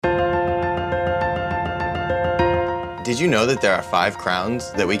Did you know that there are 5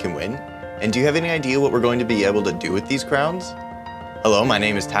 crowns that we can win? And do you have any idea what we're going to be able to do with these crowns? Hello, my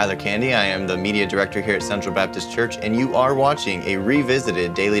name is Tyler Candy. I am the media director here at Central Baptist Church, and you are watching a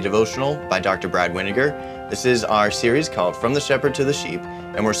revisited daily devotional by Dr. Brad Weniger. This is our series called From the Shepherd to the Sheep,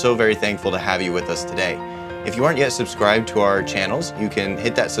 and we're so very thankful to have you with us today. If you aren't yet subscribed to our channels, you can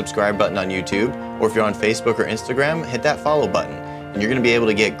hit that subscribe button on YouTube, or if you're on Facebook or Instagram, hit that follow button. And you're going to be able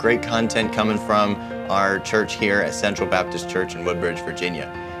to get great content coming from our church here at Central Baptist Church in Woodbridge,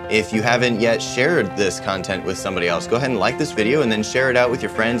 Virginia. If you haven't yet shared this content with somebody else, go ahead and like this video and then share it out with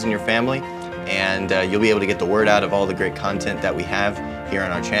your friends and your family, and you'll be able to get the word out of all the great content that we have here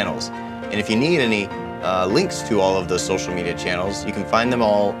on our channels. And if you need any links to all of the social media channels, you can find them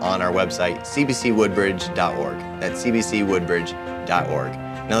all on our website, cbcwoodbridge.org. That's cbcwoodbridge.org.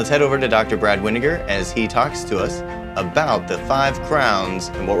 Now let's head over to Dr. Brad Weniger as he talks to us about the 5 crowns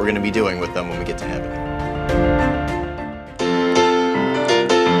and what we're going to be doing with them when we get to heaven.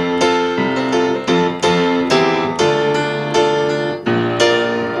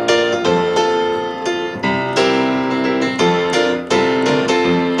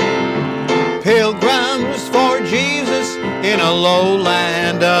 Pilgrims for Jesus in a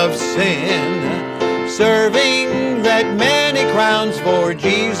lowland of sin, serving that many crowns for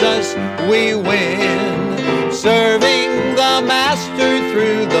Jesus we win. Serving the Master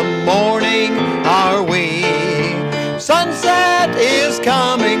through the morning are we. Sunset is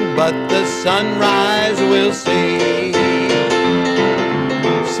coming, but the sunrise we'll see.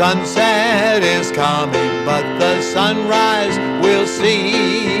 Sunset is coming, but the sunrise we'll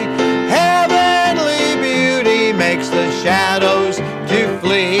see. Heavenly beauty makes the shadows to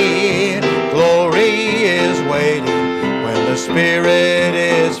flee. Glory is waiting when the Spirit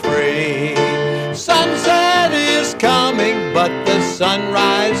is free. Sunset is coming, but the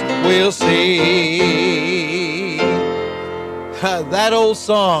sunrise we'll see. That old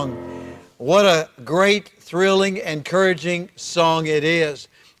song, what a great, thrilling, encouraging song it is.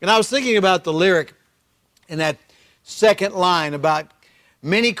 And I was thinking about the lyric in that second line about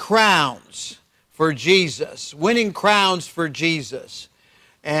many crowns for Jesus, winning crowns for Jesus,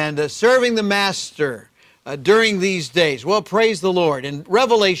 and serving the Master during these days. Well, praise the Lord. In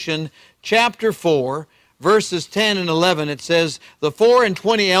Revelation chapter 4, verses 10 and 11, it says, "The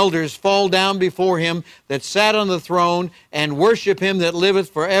 24 elders fall down before him that sat on the throne, and worship him that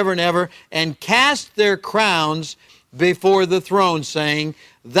liveth forever and ever, and cast their crowns before the throne, saying,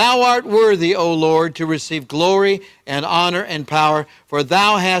 Thou art worthy, O Lord, to receive glory and honor and power, for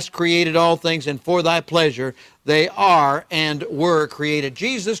thou hast created all things, and for thy pleasure they are and were created."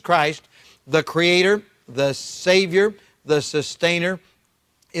 Jesus Christ, the Creator, the Savior, the Sustainer,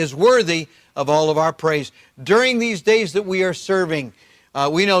 is worthy of all of our praise. During these days that we are serving,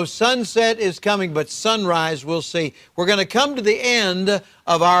 we know sunset is coming, but sunrise we'll see. We're going to come to the end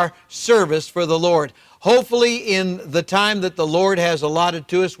of our service for the Lord. Hopefully in the time that the Lord has allotted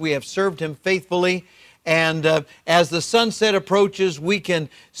to us, we have served Him faithfully. And as the sunset approaches, we can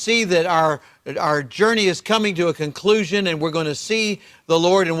see that our journey is coming to a conclusion, and we're going to see the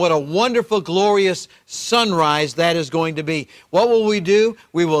Lord, and what a wonderful, glorious sunrise that is going to be. What will we do?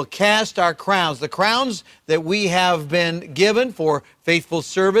 We will cast our crowns, the crowns that we have been given for faithful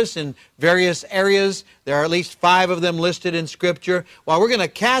service in various areas. There are at least 5 of them listed in Scripture. Well, we're going to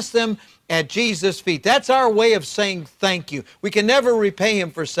cast them at Jesus' feet. That's our way of saying thank you. We can never repay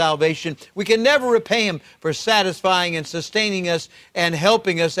Him for salvation. We can never repay Him for satisfying and sustaining us and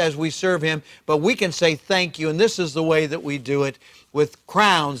helping us as we serve Him. But we can say thank you, and this is the way that we do it, with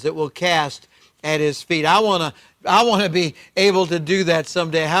crowns that we'll cast at His feet. I want to be able to do that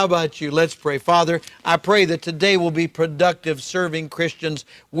someday. How about you? Let's pray. Father, I pray that today will be productive serving Christians,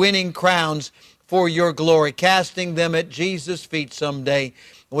 winning crowns for Your glory, casting them at Jesus' feet someday,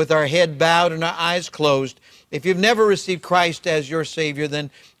 with our head bowed and our eyes closed. If you've never received Christ as your Savior,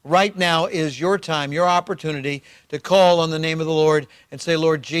 then right now is your time, your opportunity to call on the name of the Lord and say,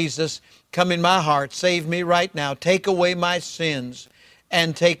 Lord Jesus, come in my heart, save me right now, take away my sins,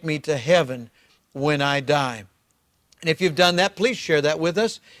 and take me to heaven when I die. And if you've done that, please share that with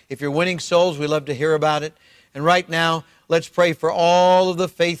us. If you're winning souls, we love to hear about it. And right now, let's pray for all of the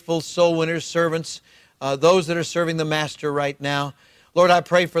faithful soul winners, servants, those that are serving the Master right now. Lord, I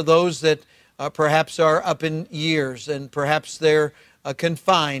pray for those that perhaps are up in years, and perhaps they're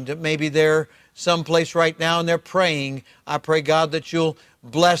confined. Maybe they're someplace right now and they're praying. I pray, God, that You'll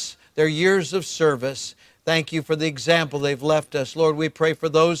bless their years of service, Thank you for the example they've left us. Lord, we pray for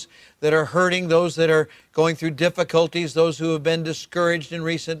those that are hurting, those that are going through difficulties, those who have been discouraged in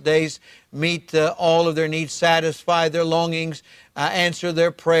recent days. Meet all of their needs, satisfy their longings, answer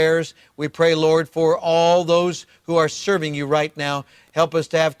their prayers. We pray, Lord, for all those who are serving you right now. Help us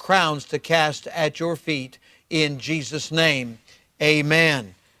to have crowns to cast at your feet. In Jesus' name,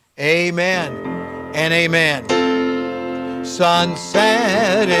 amen. Amen and amen.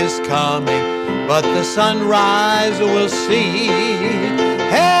 Sunset is coming, but the sunrise we'll see.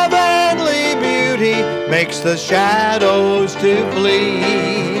 Heavenly beauty makes the shadows to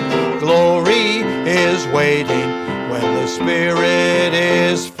flee. Glory is waiting when the Spirit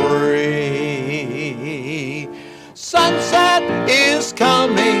is free. Sunset is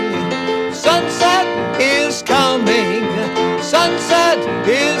coming. Sunset is coming. Sunset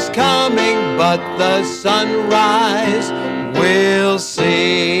is coming, but the sunrise we'll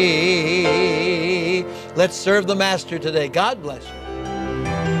see. Let's serve the Master today. God bless you.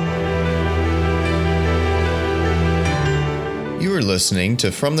 You are listening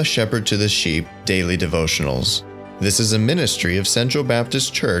to From the Shepherd to the Sheep Daily Devotionals. This is a ministry of Central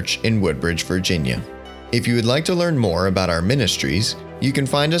Baptist Church in Woodbridge, Virginia. If you would like to learn more about our ministries, you can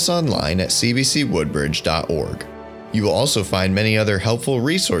find us online at cbcwoodbridge.org. You will also find many other helpful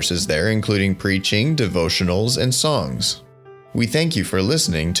resources there, including preaching, devotionals, and songs. We thank you for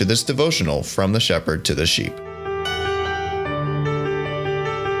listening to this devotional From the Shepherd to the Sheep.